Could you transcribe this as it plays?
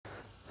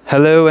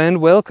Hello and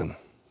welcome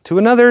to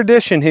another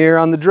edition here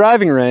on the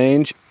driving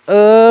range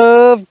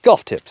of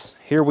Golf Tips.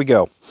 Here we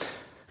go.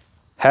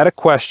 Had a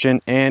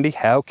question, Andy,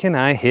 how can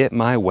I hit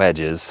my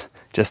wedges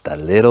just a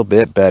little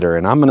bit better?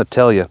 And I'm going to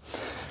tell you,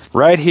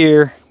 right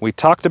here, we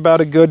talked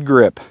about a good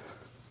grip.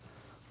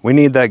 We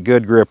need that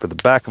good grip with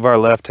the back of our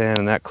left hand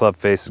and that club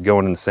face is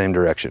going in the same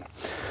direction.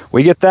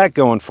 We get that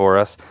going for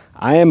us.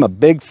 I am a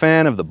big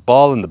fan of the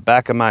ball in the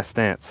back of my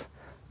stance.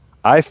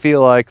 I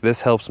feel like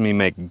this helps me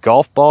make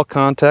golf ball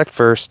contact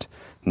first,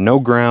 no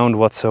ground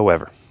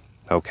whatsoever,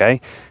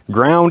 okay?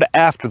 Ground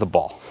after the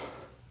ball,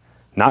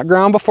 not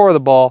ground before the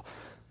ball,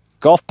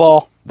 golf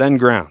ball, then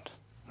ground,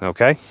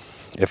 okay?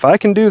 If I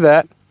can do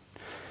that,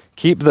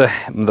 keep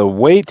the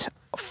weight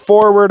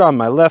forward on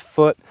my left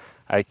foot,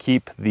 I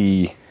keep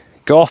the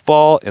golf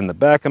ball in the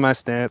back of my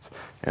stance,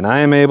 and I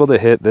am able to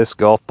hit this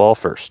golf ball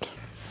first.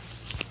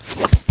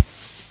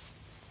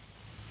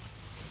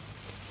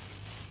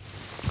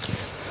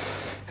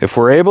 If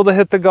we're able to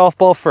hit the golf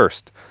ball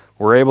first,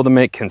 we're able to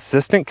make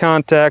consistent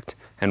contact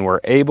and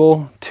we're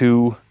able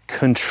to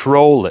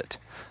control it.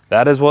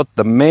 That is what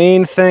the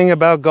main thing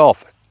about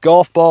golf.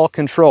 Golf ball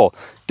control,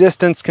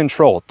 distance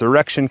control,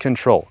 direction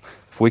control.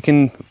 If we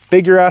can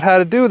figure out how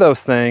to do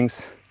those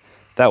things,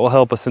 that will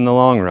help us in the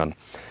long run.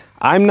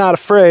 I'm not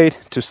afraid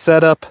to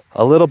set up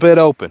a little bit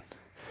open.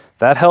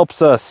 That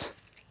helps us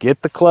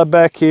get the club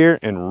back here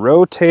and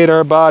rotate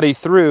our body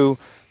through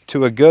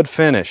to a good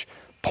finish.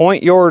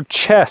 Point your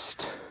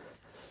chest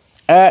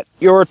at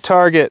your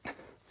target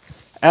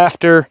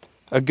after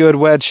a good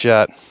wedge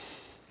shot.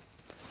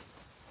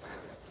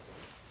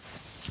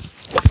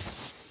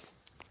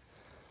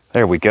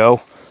 There we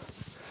go.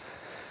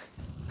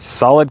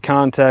 Solid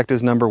contact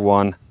is number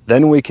one.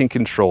 Then we can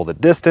control the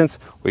distance,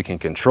 we can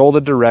control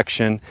the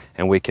direction,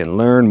 and we can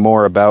learn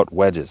more about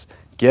wedges.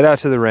 Get out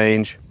to the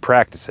range,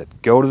 practice it.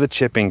 Go to the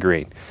chipping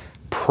green.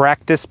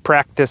 Practice,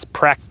 practice,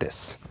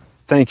 practice.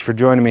 Thank you for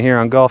joining me here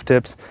on Golf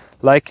Tips.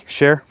 Like,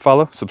 share,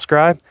 follow,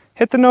 subscribe,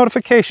 hit the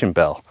notification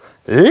bell.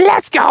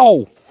 Let's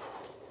go!